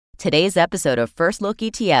Today's episode of First Look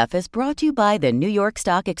ETF is brought to you by the New York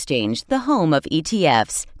Stock Exchange, the home of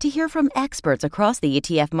ETFs. To hear from experts across the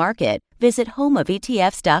ETF market, visit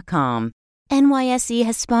homeofetfs.com. NYSE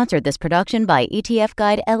has sponsored this production by ETF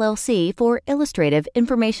Guide LLC for illustrative,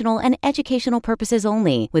 informational, and educational purposes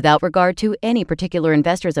only, without regard to any particular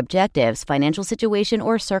investor's objectives, financial situation,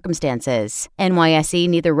 or circumstances. NYSE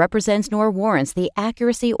neither represents nor warrants the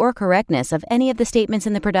accuracy or correctness of any of the statements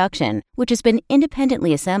in the production, which has been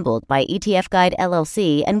independently assembled by ETF Guide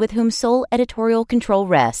LLC and with whom sole editorial control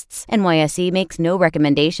rests. NYSE makes no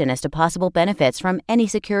recommendation as to possible benefits from any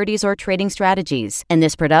securities or trading strategies, and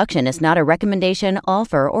this production is not a recommendation,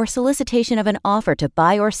 offer, or solicitation of an offer to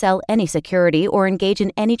buy or sell any security or engage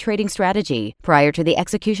in any trading strategy. Prior to the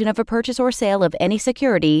execution of a purchase or sale of any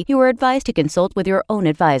security, you are advised to consult with your own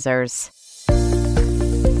advisors.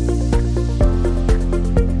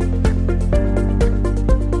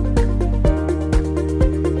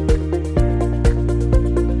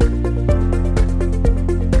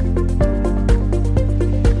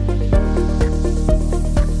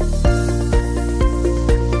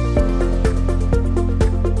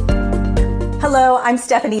 Hello, I'm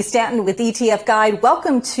Stephanie Stanton with ETF Guide.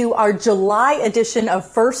 Welcome to our July edition of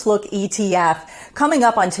First Look ETF. Coming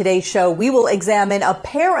up on today's show, we will examine a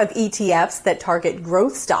pair of ETFs that target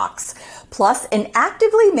growth stocks, plus an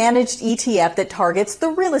actively managed ETF that targets the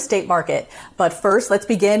real estate market. But first, let's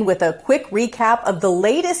begin with a quick recap of the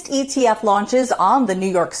latest ETF launches on the New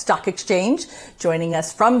York Stock Exchange. Joining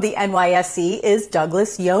us from the NYSE is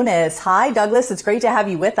Douglas Yones. Hi, Douglas. It's great to have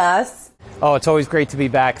you with us. Oh, it's always great to be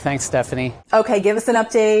back. Thanks, Stephanie. Okay, give us an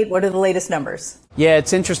update. What are the latest numbers? Yeah,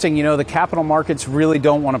 it's interesting. You know, the capital markets really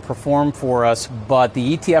don't want to perform for us, but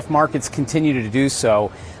the ETF markets continue to do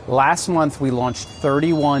so. Last month, we launched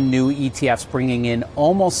 31 new ETFs, bringing in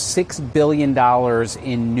almost $6 billion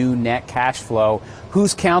in new net cash flow.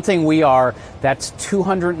 Who's counting? We are. That's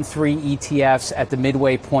 203 ETFs at the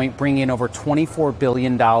midway point, bringing in over $24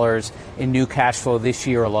 billion in new cash flow this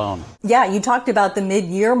year alone. Yeah, you talked about the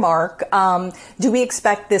mid-year mark. Do we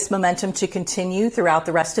expect this momentum to continue throughout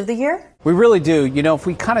the rest of the year? We really do. You know, if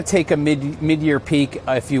we kind of take a mid-year peek,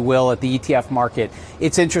 if you will, at the ETF market,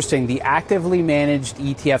 it's interesting. The actively managed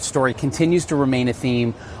ETF story continues to remain a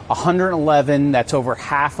theme. 111, that's over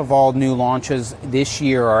half of all new launches this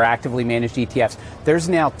year, are actively managed ETFs. There's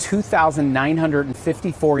now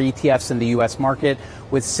 2,954 ETFs in the U.S. market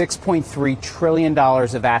with $6.3 trillion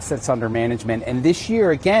of assets under management. And this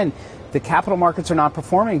year, again, the capital markets are not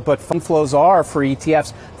performing, but fund flows are for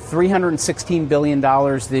ETFs. $316 billion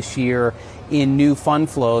this year in new fund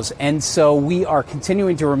flows. And so we are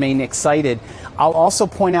continuing to remain excited. I'll also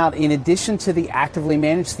point out, in addition to the actively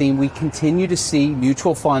managed theme, we continue to see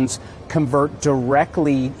mutual funds convert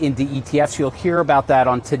directly into ETFs. You'll hear about that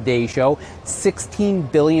on today's show.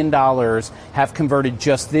 $16 billion have converted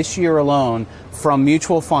just this year alone from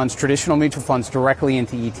mutual funds, traditional mutual funds, directly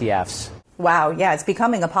into ETFs. Wow, yeah, it's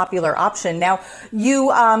becoming a popular option. Now,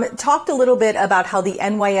 you talked a little bit about how the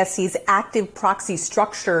NYSE's active proxy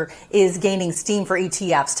structure is gaining steam for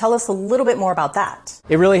ETFs. Tell us a little bit more about that.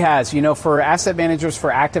 It really has. You know, for asset managers,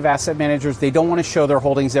 for active asset managers, they don't want to show their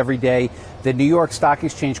holdings every day. The New York Stock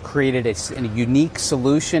Exchange created a unique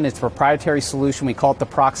solution. It's a proprietary solution. We call it the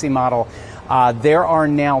proxy model. There are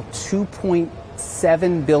now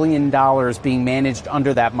 $2.7 billion being managed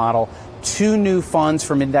under that model. 2 new funds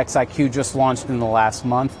from Index IQ just launched in the last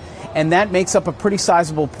month, and that makes up a pretty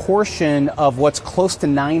sizable portion of what's close to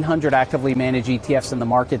 900 actively managed ETFs in the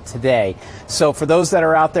market today. So for those that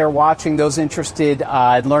are out there watching, those interested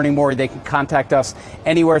in learning more, they can contact us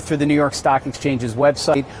anywhere through the New York Stock Exchange's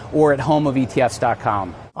website or at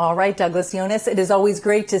homeofetfs.com. All right, Douglas Yones, it is always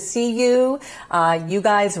great to see you. You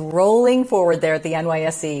guys rolling forward there at the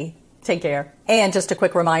NYSE. Take care. And just a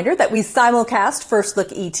quick reminder that we simulcast First Look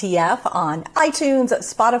ETF on iTunes,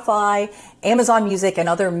 Spotify, Amazon Music, and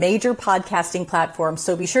other major podcasting platforms,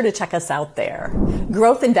 so be sure to check us out there.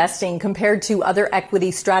 Growth investing compared to other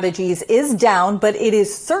equity strategies is down, but it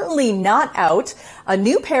is certainly not out. A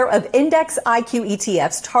new pair of Index IQ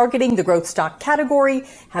ETFs targeting the growth stock category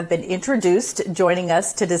have been introduced. Joining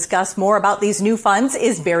us to discuss more about these new funds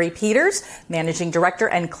is Barry Peters, Managing Director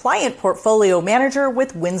and Client Portfolio Manager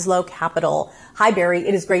with Winslow Capital. Hi, Barry.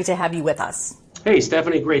 It is great to have you with us. Hey,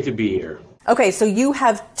 Stephanie. Great to be here. Okay, so you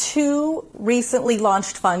have 2 recently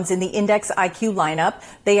launched funds in the Index IQ lineup.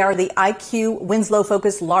 They are the IQ Winslow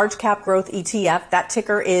Focus Large Cap Growth ETF. That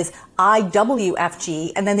ticker is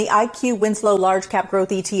IWFG. And then the IQ Winslow Large Cap Growth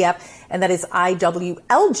ETF, and that is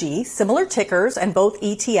IWLG. Similar tickers, and both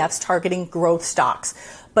ETFs targeting growth stocks.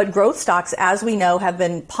 but growth stocks, as we know, have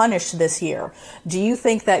been punished this year. Do you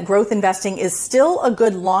think that growth investing is still a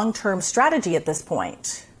good long-term strategy at this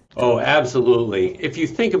point? Oh, absolutely. If you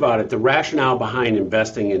think about it, the rationale behind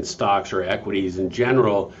investing in stocks or equities in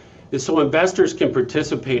general is so investors can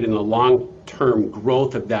participate in the long-term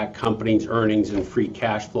growth of that company's earnings and free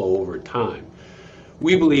cash flow over time.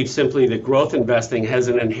 We believe simply that growth investing has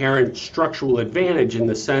an inherent structural advantage in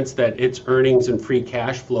the sense that its earnings and free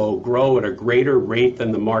cash flow grow at a greater rate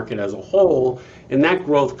than the market as a whole, and that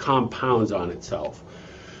growth compounds on itself.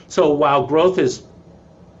 So while growth is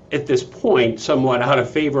at this point somewhat out of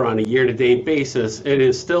favor on a year-to-date basis, it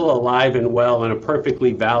is still alive and well and a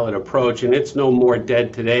perfectly valid approach, and it's no more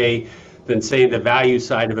dead today than, say, the value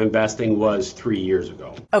side of investing was 3 years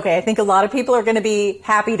ago. Okay, I think a lot of people are going to be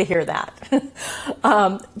happy to hear that.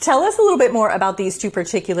 Tell us a little bit more about these two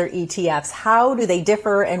particular ETFs. How do they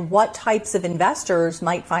differ, and what types of investors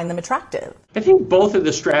might find them attractive? I think both of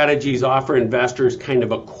the strategies offer investors kind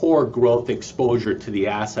of a core growth exposure to the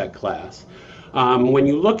asset class. When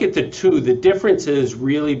you look at the two, the difference is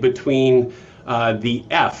really between the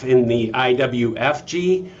F in the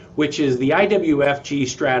IWFG, which is the IWFG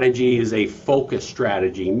strategy is a focus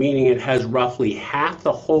strategy, meaning it has roughly half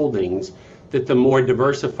the holdings that the more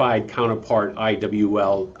diversified counterpart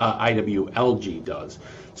IWLG does.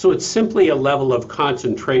 So it's simply a level of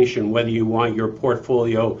concentration, whether you want your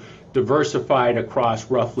portfolio diversified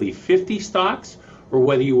across roughly 50 stocks or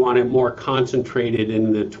whether you want it more concentrated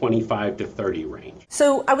in the 25 to 30 range.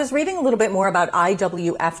 So I was reading a little bit more about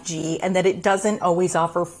IWFG and that it doesn't always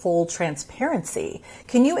offer full transparency.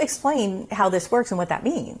 Can you explain how this works and what that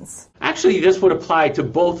means? Actually, this would apply to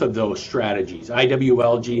both of those strategies,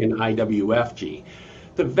 IWLG and IWFG.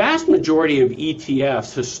 The vast majority of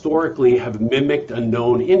ETFs historically have mimicked a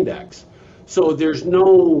known index. So there's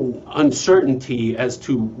no uncertainty as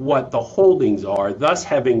to what the holdings are, thus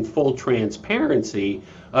having full transparency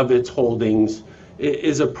of its holdings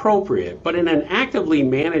is appropriate. But in an actively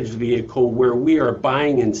managed vehicle where we are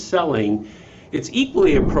buying and selling, it's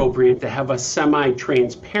equally appropriate to have a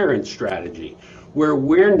semi-transparent strategy where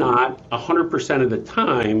we're not 100% of the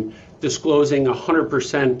time disclosing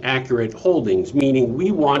 100% accurate holdings, meaning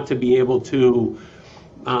we want to be able to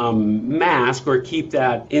mask or keep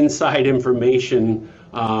that inside information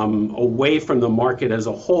away from the market as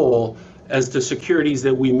a whole as to securities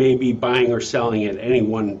that we may be buying or selling at any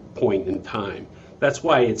one point in time. That's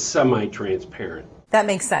why it's semi-transparent. That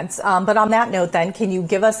makes sense. But on that note then, can you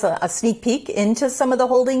give us a sneak peek into some of the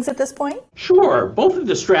holdings at this point? Sure. Both of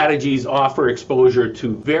the strategies offer exposure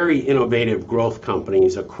to very innovative growth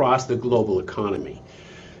companies across the global economy.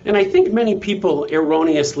 And I think many people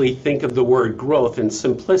erroneously think of the word growth and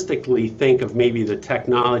simplistically think of maybe the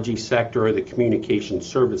technology sector or the communication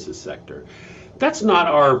services sector. That's not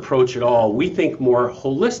our approach at all. We think more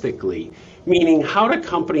holistically, meaning how do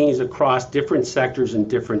companies across different sectors and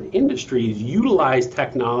different industries utilize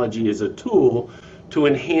technology as a tool to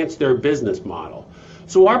enhance their business model.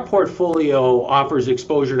 So our portfolio offers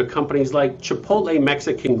exposure to companies like Chipotle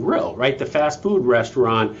Mexican Grill, right? The fast food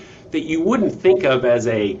restaurant that you wouldn't think of as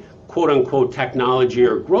a quote-unquote technology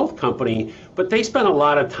or growth company, but they spent a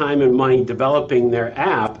lot of time and money developing their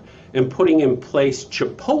app and putting in place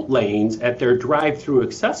Chipotle lanes at their drive-through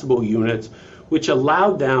accessible units, which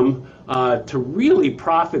allowed them to really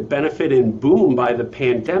profit, benefit, and boom by the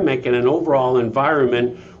pandemic in an overall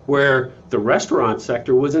environment where the restaurant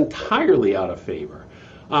sector was entirely out of favor.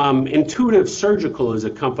 Intuitive Surgical is a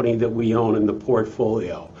company that we own in the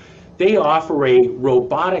portfolio. They offer a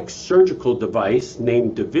robotic surgical device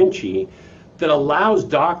named Da Vinci that allows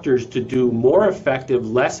doctors to do more effective,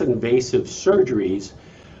 less invasive surgeries,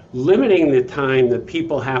 limiting the time that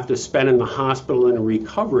people have to spend in the hospital in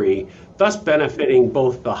recovery, thus benefiting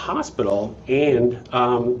both the hospital and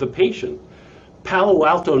the patient. Palo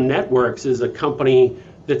Alto Networks is a company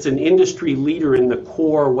that's an industry leader in the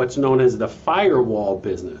core, what's known as the firewall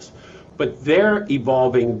business. But they're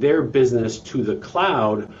evolving their business to the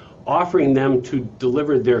cloud, offering them to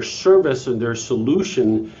deliver their service and their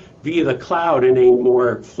solution via the cloud in a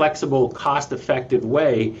more flexible, cost-effective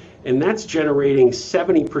way, and that's generating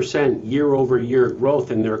 70% year-over-year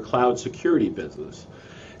growth in their cloud security business.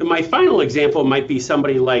 And my final example might be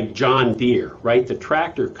somebody like John Deere, right, the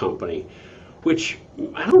tractor company, which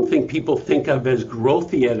I don't think people think of as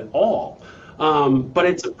growthy at all, but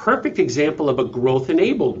it's a perfect example of a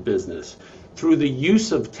growth-enabled business. Through the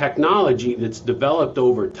use of technology that's developed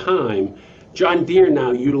over time, John Deere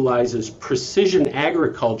now utilizes precision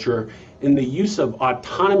agriculture in the use of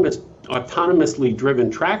autonomously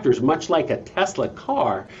driven tractors, much like a Tesla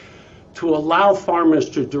car, to allow farmers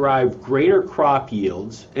to derive greater crop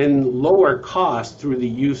yields and lower costs through the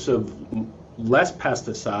use of less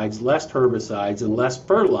pesticides, less herbicides, and less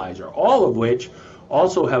fertilizer, all of which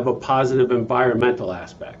also have a positive environmental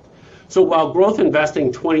aspect. So while growth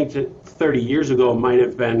investing 20 to 30 years ago might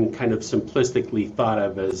have been kind of simplistically thought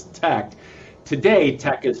of as tech, today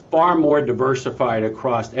tech is far more diversified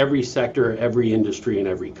across every sector, every industry, and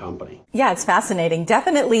every company. Yeah, it's fascinating.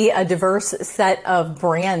 Definitely a diverse set of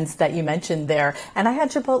brands that you mentioned there. And I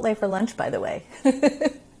had Chipotle for lunch, by the way.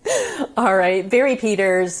 All right, Barry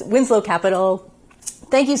Peters, Winslow Capital,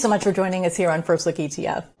 thank you so much for joining us here on First Look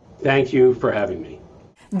ETF. Thank you for having me.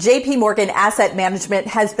 JP Morgan Asset Management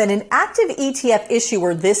has been an active ETF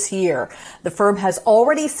issuer this year. The firm has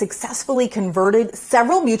already successfully converted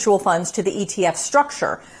several mutual funds to the ETF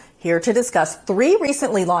structure. Here to discuss 3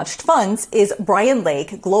 recently launched funds is Brian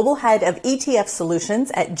Lake, Global Head of ETF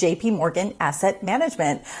Solutions at JP Morgan Asset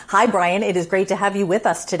Management. Hi, Brian. It is great to have you with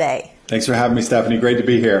us today. Thanks for having me, Stephanie. Great to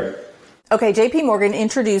be here. Okay, JP Morgan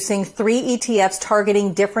introducing 3 ETFs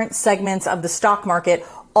targeting different segments of the stock market.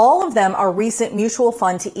 All of them are recent mutual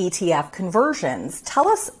fund to ETF conversions. Tell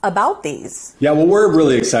us about these. Yeah, well, we're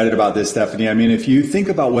really excited about this, Stephanie. I mean, if you think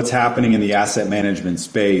about what's happening in the asset management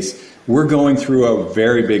space, we're going through a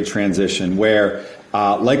very big transition where,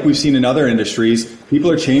 like we've seen in other industries, people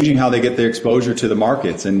are changing how they get their exposure to the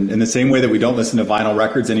markets. And in the same way that we don't listen to vinyl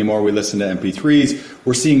records anymore, we listen to MP3s,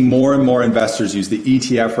 we're seeing more and more investors use the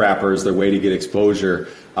ETF wrapper as their way to get exposure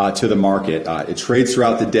to the market. It trades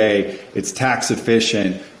throughout the day. It's tax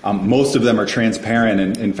efficient. Most of them are transparent.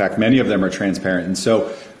 And in fact, many of them are transparent. And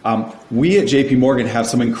so we at JP Morgan have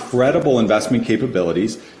some incredible investment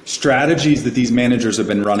capabilities, strategies that these managers have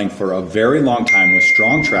been running for a very long time with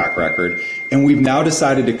strong track record. And we've now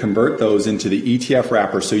decided to convert those into the ETF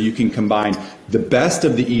wrapper so you can combine the best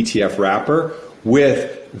of the ETF wrapper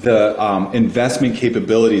with the investment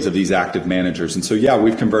capabilities of these active managers. And so, yeah,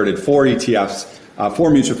 we've converted 4 ETFs, 4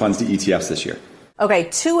 mutual funds to ETFs this year. Okay,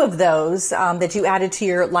 2 of those that you added to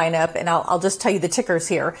your lineup, and I'll just tell you the tickers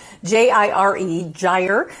here, JIRE,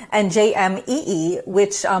 Gyre, and JMEE,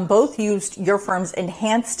 which both used your firm's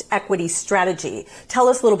enhanced equity strategy. Tell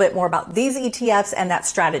us a little bit more about these ETFs and that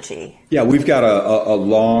strategy. Yeah, we've got a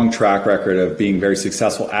long track record of being very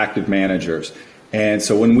successful active managers. And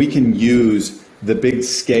so when we can use the big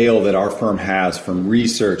scale that our firm has, from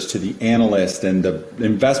research to the analyst and the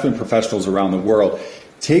investment professionals around the world,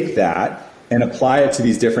 take that and apply it to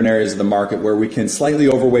these different areas of the market where we can slightly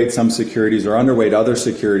overweight some securities or underweight other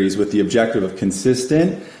securities with the objective of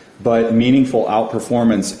consistent but meaningful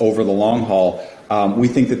outperformance over the long haul, we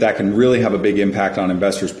think that that can really have a big impact on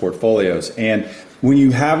investors' portfolios. And when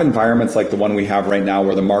you have environments like the one we have right now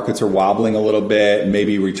where the markets are wobbling a little bit and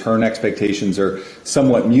maybe return expectations are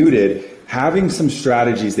somewhat muted, having some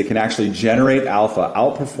strategies that can actually generate alpha,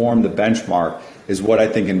 outperform the benchmark, is what I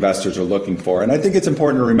think investors are looking for. And I think it's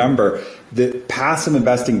important to remember that passive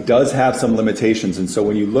investing does have some limitations. And so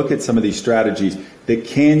when you look at some of these strategies that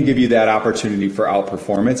can give you that opportunity for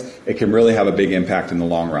outperformance, it can really have a big impact in the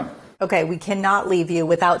long run. Okay, we cannot leave you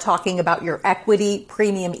without talking about your equity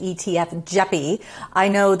premium ETF, JEPI. I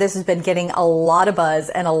know this has been getting a lot of buzz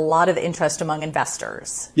and a lot of interest among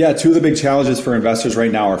investors. Yeah, 2 of the big challenges for investors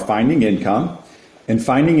right now are finding income and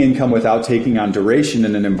finding income without taking on duration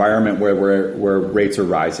in an environment where rates are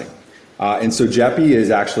rising. And so JEPI is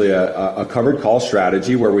actually a covered call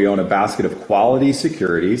strategy where we own a basket of quality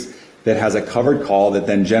securities that has a covered call that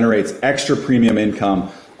then generates extra premium income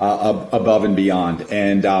above and beyond.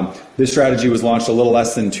 And this strategy was launched a little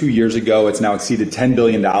less than 2 years ago. It's now exceeded $10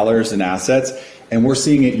 billion in assets. And we're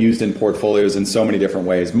seeing it used in portfolios in so many different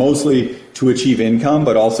ways, mostly to achieve income,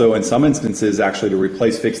 but also in some instances actually to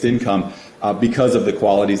replace fixed income because of the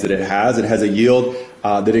qualities that it has. It has a yield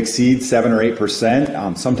that exceeds 7 or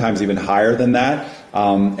 8%, sometimes even higher than that.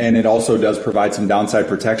 And it also does provide some downside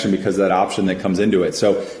protection because of that option that comes into it.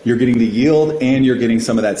 So you're getting the yield and you're getting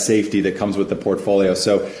some of that safety that comes with the portfolio.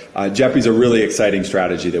 So JEPI is a really exciting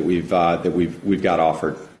strategy that we've got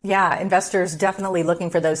offered. Yeah, investors definitely looking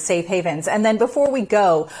for those safe havens. And then before we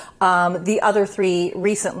go, the other 3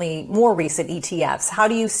 more recent ETFs, how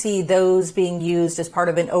do you see those being used as part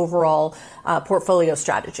of an overall portfolio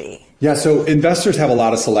strategy? Yeah, so investors have a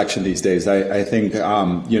lot of selection these days. I think,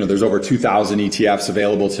 there's over 2,000 ETFs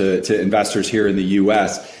available to investors here in the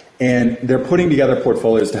U.S., and they're putting together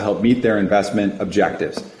portfolios to help meet their investment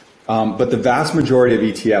objectives. But the vast majority of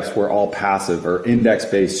ETFs were all passive or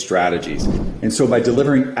index-based strategies. And so by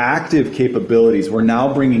delivering active capabilities, we're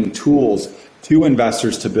now bringing tools to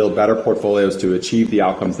investors to build better portfolios to achieve the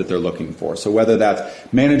outcomes that they're looking for. So whether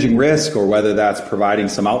that's managing risk or whether that's providing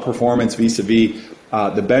some outperformance vis-a-vis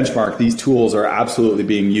the benchmark, these tools are absolutely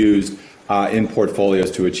being used in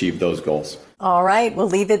portfolios to achieve those goals. All right, we'll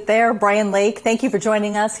leave it there. Brian Lake, thank you for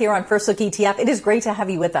joining us here on First Look ETF. It is great to have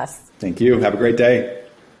you with us. Thank you. Have a great day.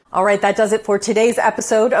 All right, that does it for today's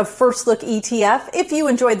episode of First Look ETF. If you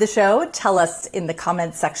enjoyed the show, tell us in the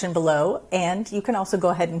comments section below, and you can also go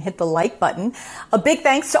ahead and hit the like button. A big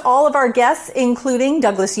thanks to all of our guests, including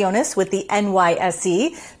Douglas Yones with the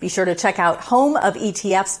NYSE. Be sure to check out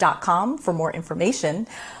homeofetfs.com for more information.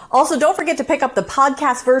 Also, don't forget to pick up the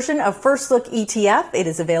podcast version of First Look ETF. It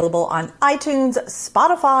is available on iTunes,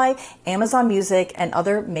 Spotify, Amazon Music, and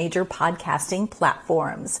other major podcasting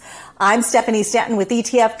platforms. I'm Stephanie Stanton with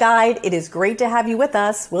ETF Guide. It is great to have you with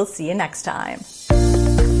us. We'll see you next time.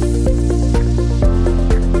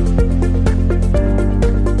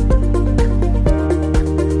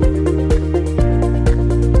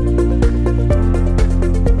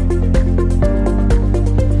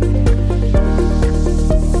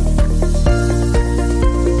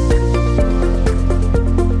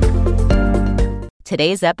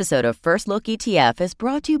 Today's episode of First Look ETF is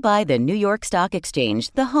brought to you by the New York Stock Exchange,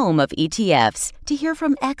 the home of ETFs. To hear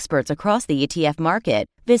from experts across the ETF market,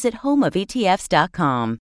 visit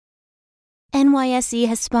homeofetfs.com. NYSE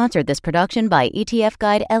has sponsored this production by ETF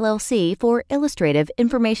Guide LLC for illustrative,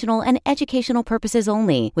 informational, and educational purposes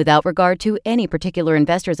only, without regard to any particular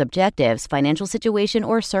investor's objectives, financial situation,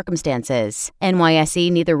 or circumstances.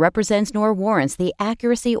 NYSE neither represents nor warrants the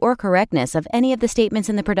accuracy or correctness of any of the statements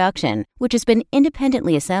in the production, which has been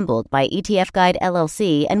independently assembled by ETF Guide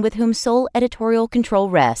LLC and with whom sole editorial control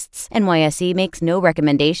rests. NYSE makes no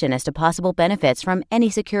recommendation as to possible benefits from any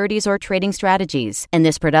securities or trading strategies, and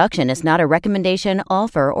this production is not a recommendation,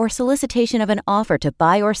 offer, or solicitation of an offer to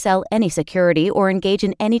buy or sell any security or engage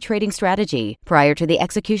in any trading strategy. Prior to the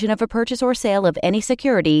execution of a purchase or sale of any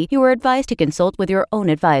security, you are advised to consult with your own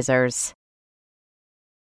advisors.